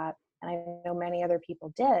out of that. And I know many other people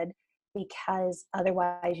did, because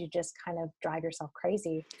otherwise you just kind of drive yourself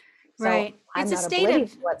crazy. So Right. I'm It's a not state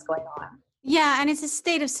oblivious of, to what's going on. yeah, and it's a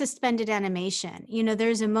state of suspended animation.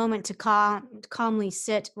 There's a moment to calmly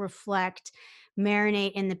sit, reflect,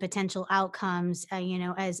 marinate in the potential outcomes.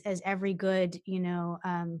 As every good,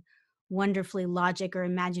 wonderfully logic or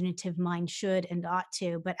imaginative mind should and ought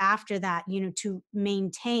to. But after that, to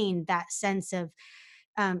maintain that sense of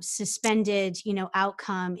suspended,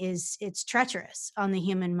 outcome it's treacherous on the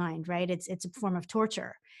human mind, right? It's a form of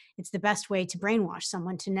torture. It's the best way to brainwash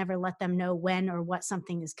someone, to never let them know when or what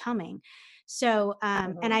something is coming. So,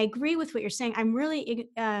 and Mhm. I agree with what you're saying. I'm really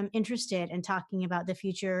interested in talking about the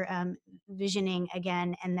future visioning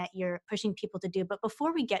again, and that you're pushing people to do. But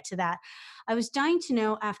before we get to that, I was dying to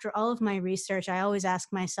know, after all of my research, I always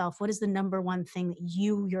ask myself, what is the number one thing that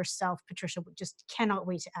you yourself, Patricia, just cannot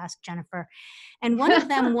wait to ask Jennifer? And one of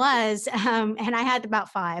them was, and I had about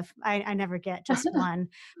five. I never get just one.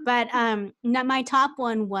 But my top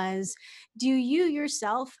one was, do you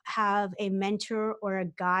yourself have a mentor or a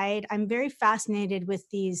guide? I'm very fascinated with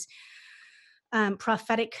these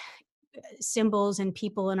prophetic symbols and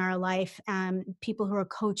people in our life, people who are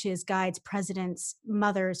coaches, guides, presidents,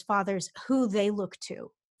 mothers, fathers, who they look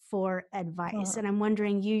to for advice. Mhm. And I'm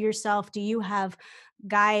wondering, you yourself, do you have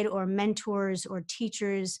guide or mentors or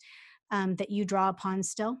teachers that you draw upon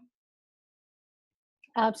still?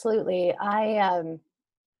 Absolutely.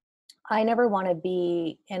 I never want to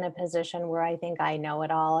be in a position where I think I know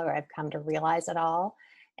it all or I've come to realize it all.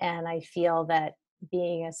 And I feel that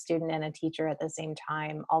being a student and a teacher at the same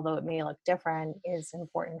time, although it may look different, is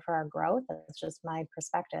important for our growth. That's just my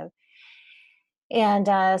perspective. And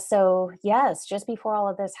so, yes, just before all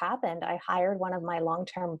of this happened, I hired one of my long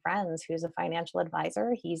term friends who's a financial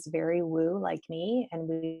advisor. He's very woo like me, and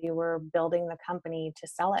we were building the company to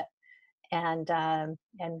sell it and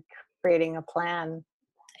creating a plan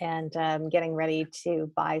and getting ready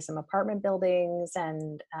to buy some apartment buildings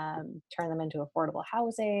and turn them into affordable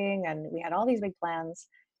housing. And we had all these big plans.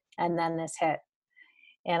 And then this hit.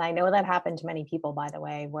 And I know that happened to many people, by the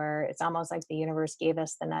way, where it's almost like the universe gave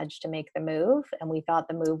us the nudge to make the move. And we thought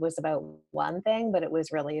the move was about one thing, but it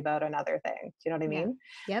was really about another thing. Do you know what I Yeah. mean?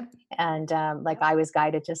 Yep. And like I was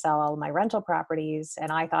guided to sell all my rental properties.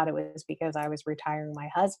 And I thought it was because I was retiring my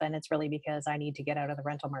husband. It's really because I need to get out of the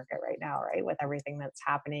rental market right now, right? With everything that's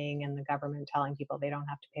happening and the government telling people they don't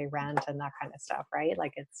have to pay rent and that kind of stuff, right?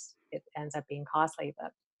 Like it ends up being costly,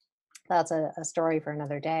 but that's a story for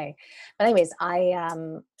another day. But anyways,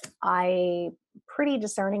 I pretty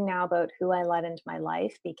discerning now about who I let into my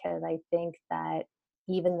life, because I think that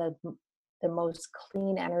even the most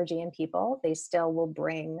clean energy in people, they still will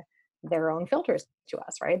bring their own filters to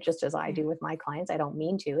us, right? Just as I Yeah. do with my clients. I don't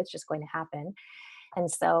mean to, it's just going to happen.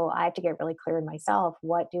 And so I have to get really clear in myself,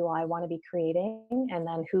 what do I want to be creating? And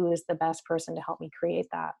then who is the best person to help me create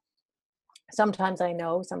that? Sometimes I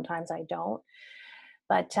know, sometimes I don't.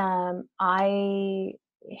 But I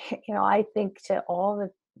think to all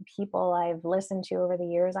the people I've listened to over the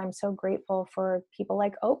years, I'm so grateful for people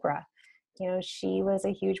like Oprah. She was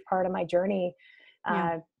a huge part of my journey.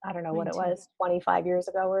 Yeah. I don't know what Mine it too. was, 25 years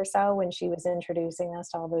ago or so, when she was introducing us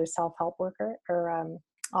to all those self-help worker or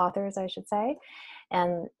authors, I should say.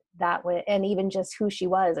 And and even just who she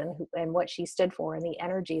was and what she stood for and the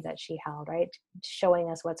energy that she held, right? Showing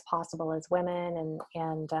us what's possible as women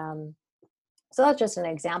and so that's just an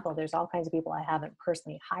example. There's all kinds of people I haven't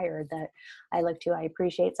personally hired that I look to. I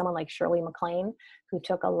appreciate someone like Shirley MacLaine, who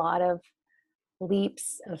took a lot of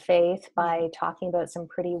leaps of faith Yeah. by talking about some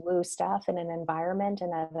pretty woo stuff in an environment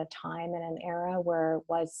and at a time and an era where it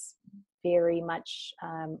was very much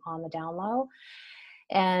on the down low.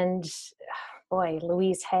 And boy,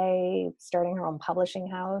 Louise Hay starting her own publishing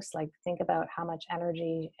house. Like, think about how much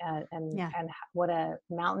energy Yeah. and what a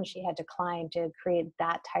mountain she had to climb to create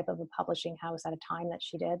that type of a publishing house at a time that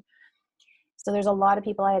she did. So there's a lot of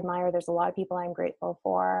people I admire. There's a lot of people I'm grateful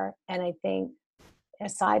for, and I think,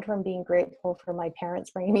 aside from being grateful for my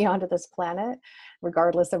parents bringing me onto this planet,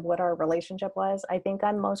 regardless of what our relationship was, I think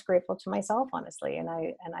I'm most grateful to myself, honestly. And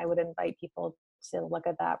I would invite people to look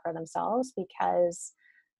at that for themselves, because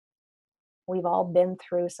we've all been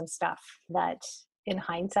through some stuff that in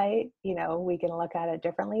hindsight, we can look at it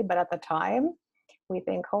differently. But at the time, we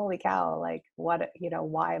think, holy cow, like what,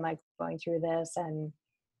 why am I going through this? And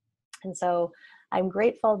so I'm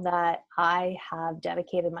grateful that I have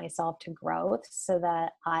dedicated myself to growth so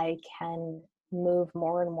that I can move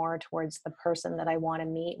more and more towards the person that I want to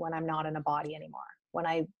meet when I'm not in a body anymore. When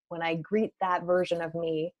I greet that version of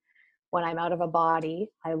me when I'm out of a body,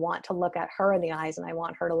 I want to look at her in the eyes, and I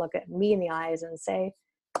want her to look at me in the eyes and say,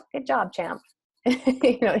 "Good job, champ.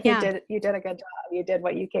 You Yeah. did a good job. You did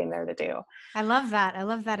what you came there to do." I love that. I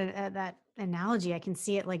love that analogy. I can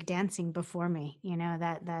see it like dancing before me.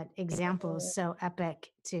 That example is Mhm. so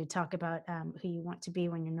epic to talk about who you want to be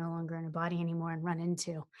when you're no longer in a body anymore and run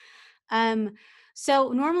into. Um, so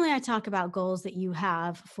normally I talk about goals that you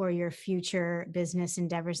have for your future business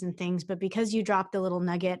endeavors and things, but because you dropped a little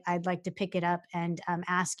nugget, I'd like to pick it up and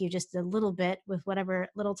ask you just a little bit with whatever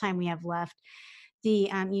little time we have left.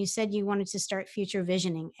 You said you wanted to start future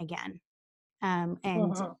visioning again, um,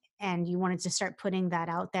 and Mhm. and you wanted to start putting that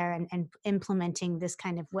out there and implementing this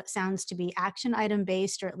kind of what sounds to be action item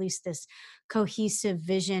based, or at least this cohesive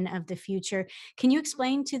vision of the future. Can you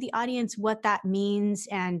explain to the audience what that means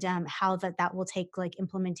and how that will take like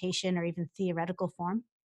implementation or even theoretical form?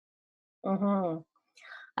 Mhm.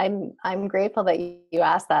 I'm grateful that you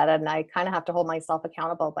asked that, and I kind of have to hold myself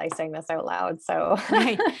accountable by saying this out loud. So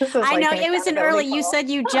Right. this is I like know an it was an accountability early, you call. said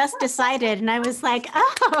you just decided, and I was like,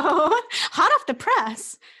 oh, hot off the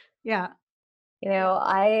press. Yeah.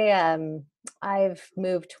 I've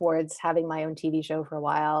moved towards having my own TV show for a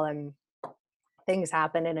while, and things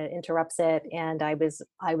happen and it interrupts it. And I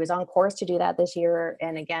was on course to do that this year,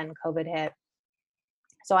 and again, COVID hit.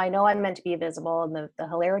 So I know I'm meant to be visible, and the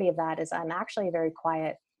hilarity of that is I'm actually a very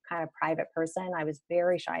quiet, kind of private person. I was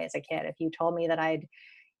very shy as a kid. If you told me that I'd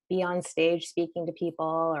be on stage speaking to people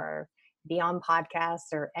or be on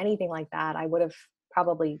podcasts or anything like that, I would have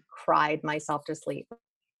probably cried myself to sleep.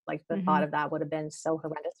 Like, the thought Hmm. of that would have been so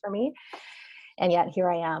horrendous for me. And yet here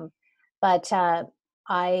I am. But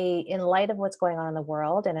in light of what's going on in the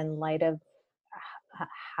world, and in light of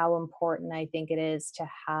how important I think it is to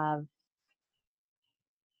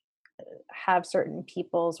have certain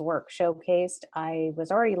people's work showcased. I was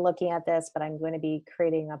already looking at this, but I'm going to be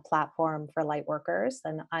creating a platform for light workers,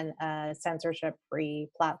 a censorship-free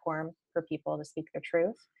platform for people to speak their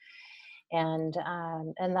truth, and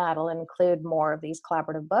that'll include more of these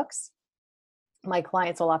collaborative books. My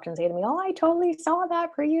clients will often say to me, "Oh, I totally saw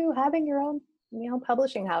that for you having your own,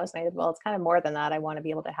 publishing house." And I said, "Well, it's kind of more than that. I want to be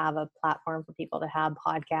able to have a platform for people to have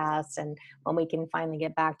podcasts, and when we can finally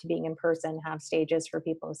get back to being in person, have stages for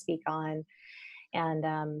people to speak on,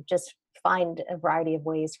 and just find a variety of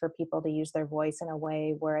ways for people to use their voice in a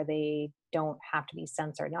way where they don't have to be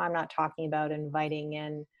censored." Now, I'm not talking about inviting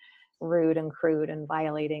in rude and crude and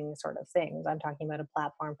violating sort of things. I'm talking about a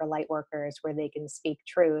platform for light workers where they can speak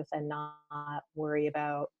truth and not worry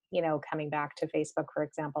about, coming back to Facebook, for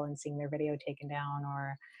example, and seeing their video taken down,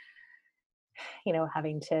 or,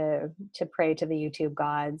 having to pray to the YouTube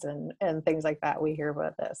gods and things like that. We hear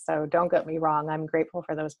about this. So don't get me wrong, I'm grateful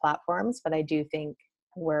for those platforms, but I do think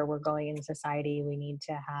where we're going in society, we need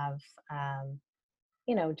to have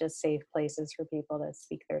just safe places for people to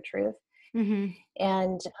speak their truth. Hmm.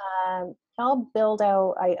 And I'll build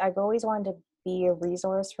out, I've always wanted to be a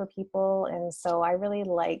resource for people. And so I really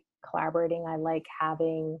like collaborating. I like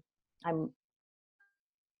having, I'm,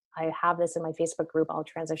 I have this in my Facebook group. I'll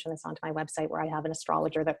transition this onto my website, where I have an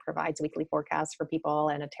astrologer that provides weekly forecasts for people,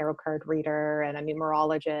 and a tarot card reader, and a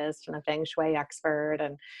numerologist, and a feng shui expert,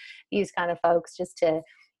 and these kind of folks, just to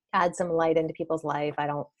add some light into people's life. I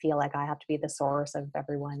don't feel like I have to be the source of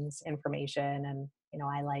everyone's information. And,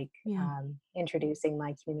 I like Yeah. introducing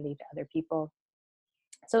my community to other people.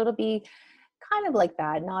 So it'll be kind of like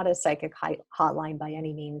that, not a psychic hotline by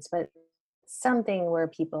any means, but something where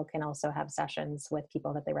people can also have sessions with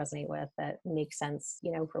people that they resonate with, that make sense,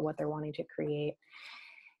 for what they're wanting to create.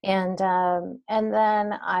 And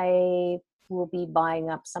then I will be buying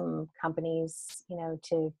up some companies,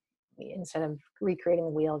 to, instead of recreating the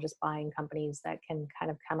wheel, just buying companies that can kind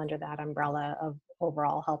of come under that umbrella of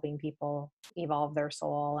overall helping people evolve their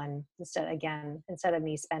soul. And instead of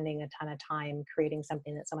me spending a ton of time creating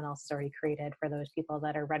something that someone else has already created, for those people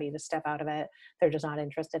that are ready to step out of it, they're just not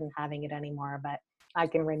interested in having it anymore, but I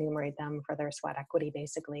can remunerate them for their sweat equity,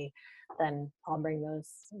 basically, then I'll bring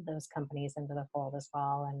those companies into the fold as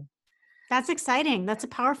well. And That's exciting. That's a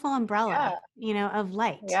powerful umbrella, yeah, of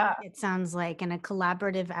light. yeah. It sounds like, in a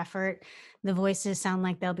collaborative effort. The voices sound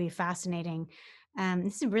like they'll be fascinating.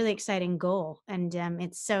 This is a really exciting goal. And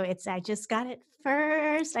I just got it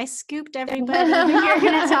first. I scooped everybody who you're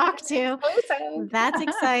going to talk to. Awesome. That's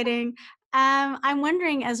exciting. I'm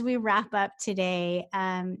wondering, as we wrap up today,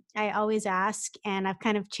 I always ask, and I've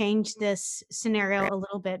kind of changed this scenario a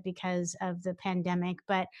little bit because of the pandemic,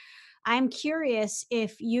 but I'm curious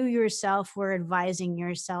if you yourself were advising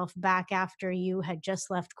yourself back after you had just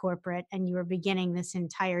left corporate and you were beginning this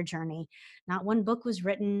entire journey. Not one book was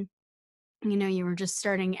written, you were just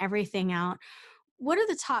starting everything out. What are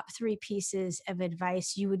the top three pieces of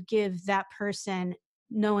advice you would give that person,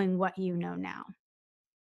 knowing what you know now?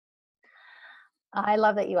 I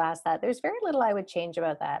love that you asked that. There's very little I would change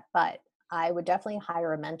about that, but I would definitely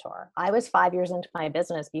hire a mentor. I was 5 years into my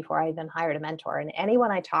business before I even hired a mentor. And anyone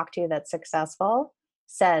I talk to that's successful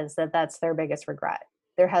says that that's their biggest regret.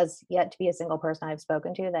 There has yet to be a single person I've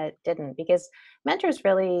spoken to that didn't, because mentors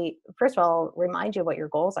really, first of all, remind you of what your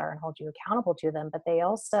goals are and hold you accountable to them, but they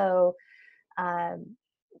also, um,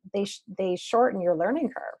 they shorten your learning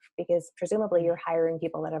curve, because presumably you're hiring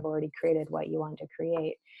people that have already created what you want to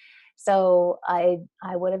create. So I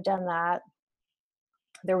would have done that.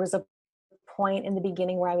 There was a point in the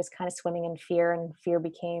beginning where I was kind of swimming in fear, and fear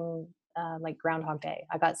became like Groundhog Day.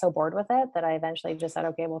 I got so bored with it that I eventually just said,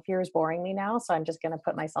 okay, well, fear is boring me now, so I'm just going to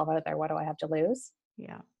put myself out there. What do I have to lose?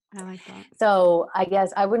 Yeah, I like that. So I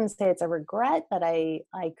guess I wouldn't say it's a regret, but I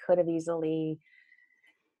could have easily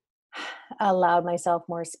allowed myself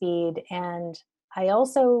more speed. And I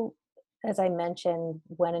also, as I mentioned,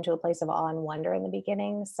 went into a place of awe and wonder in the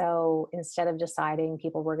beginning. So instead of deciding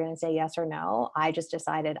people were going to say yes or no, I just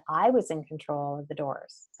decided I was in control of the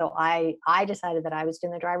doors. So I decided that I was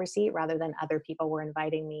in the driver's seat, rather than other people were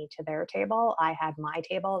inviting me to their table. I had my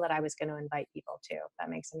table that I was going to invite people to, if that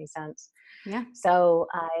makes any sense. Yeah. So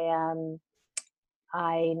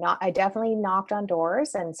I definitely knocked on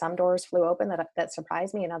doors, and some doors flew open that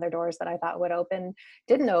surprised me, and other doors that I thought would open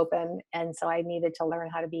didn't open. And so I needed to learn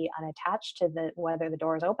how to be unattached to whether the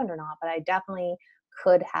doors opened or not. But I definitely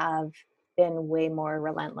could have been way more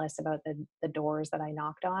relentless about the doors that I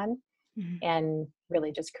knocked on, Mhm. and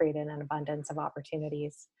really just created an abundance of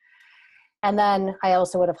opportunities. And then I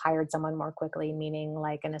also would have hired someone more quickly, meaning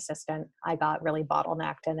like an assistant. I got really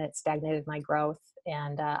bottlenecked and it stagnated my growth.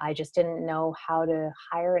 And I just didn't know how to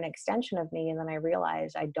hire an extension of me. And then I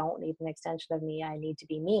realized I don't need an extension of me. I need to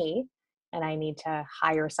be me. And I need to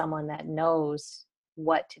hire someone that knows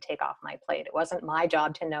what to take off my plate. It wasn't my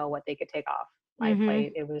job to know what they could take off my Mm-hmm.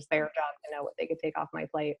 plate. It was their job to know what they could take off my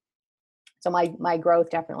plate. So my growth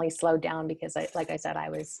definitely slowed down because like I said, I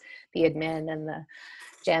was the admin and the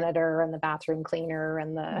janitor and the bathroom cleaner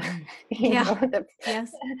and the Mm-hmm. you Yeah. know the,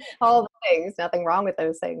 Yes. all the things. Nothing wrong with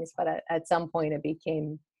those things, but at some point it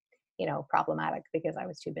became problematic because I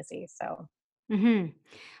was too busy. So Mm-hmm.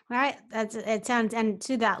 All right. It sounds, and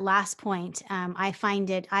to that last point,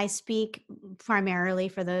 I speak primarily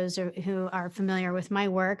for those who are familiar with my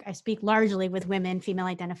work. I speak largely with women, female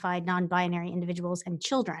identified, non binary individuals, and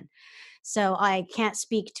children. So I can't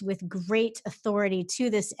speak with great authority to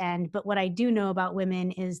this end, but what I do know about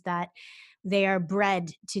women is that they are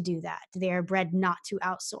bred to do that. They are bred not to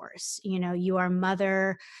outsource. You are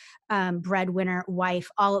mother, breadwinner, wife,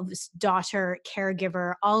 all of this, daughter,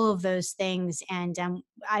 caregiver, all of those things. And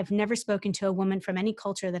I've never spoken to a woman from any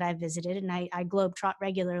culture that I've visited, and I globetrot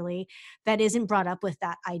regularly, that isn't brought up with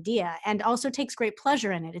that idea and also takes great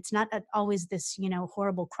pleasure in it. It's not always this,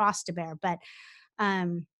 horrible cross to bear, but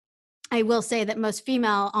um, I will say that most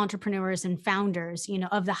female entrepreneurs and founders,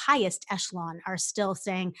 of the highest echelon are still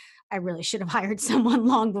saying, I really should have hired someone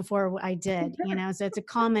long before I did, so it's a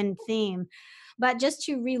common theme. But just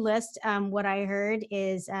to relist, what I heard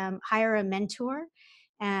is hire a mentor.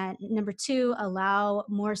 And number two, allow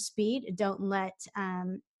more speed. Don't let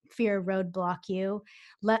fear roadblock you.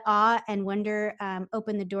 Let awe and wonder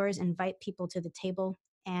open the doors, invite people to the table,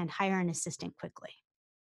 and hire an assistant quickly.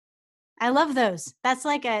 I love those. That's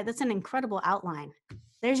an incredible outline.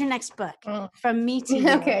 There's your next book, mm. From Me to You.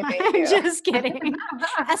 Okay, thank I'm you. just kidding.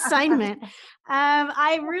 Assignment.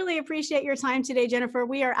 I really appreciate your time today, Jennifer.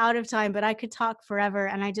 We are out of time, but I could talk forever.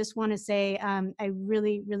 And I just want to say, I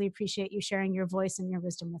really, really appreciate you sharing your voice and your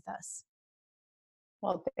wisdom with us.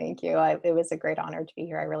 Well, thank you. It was a great honor to be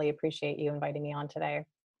here. I really appreciate you inviting me on today.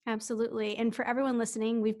 Absolutely. And for everyone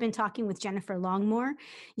listening, we've been talking with Jennifer Longmore.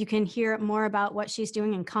 You can hear more about what she's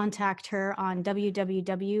doing and contact her on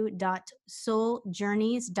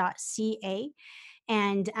www.souljourneys.ca.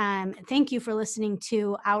 And thank you for listening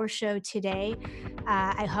to our show today.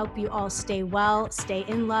 I hope you all stay well, stay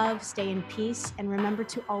in love, stay in peace, and remember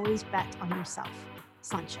to always bet on yourself.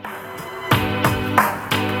 Sunshine.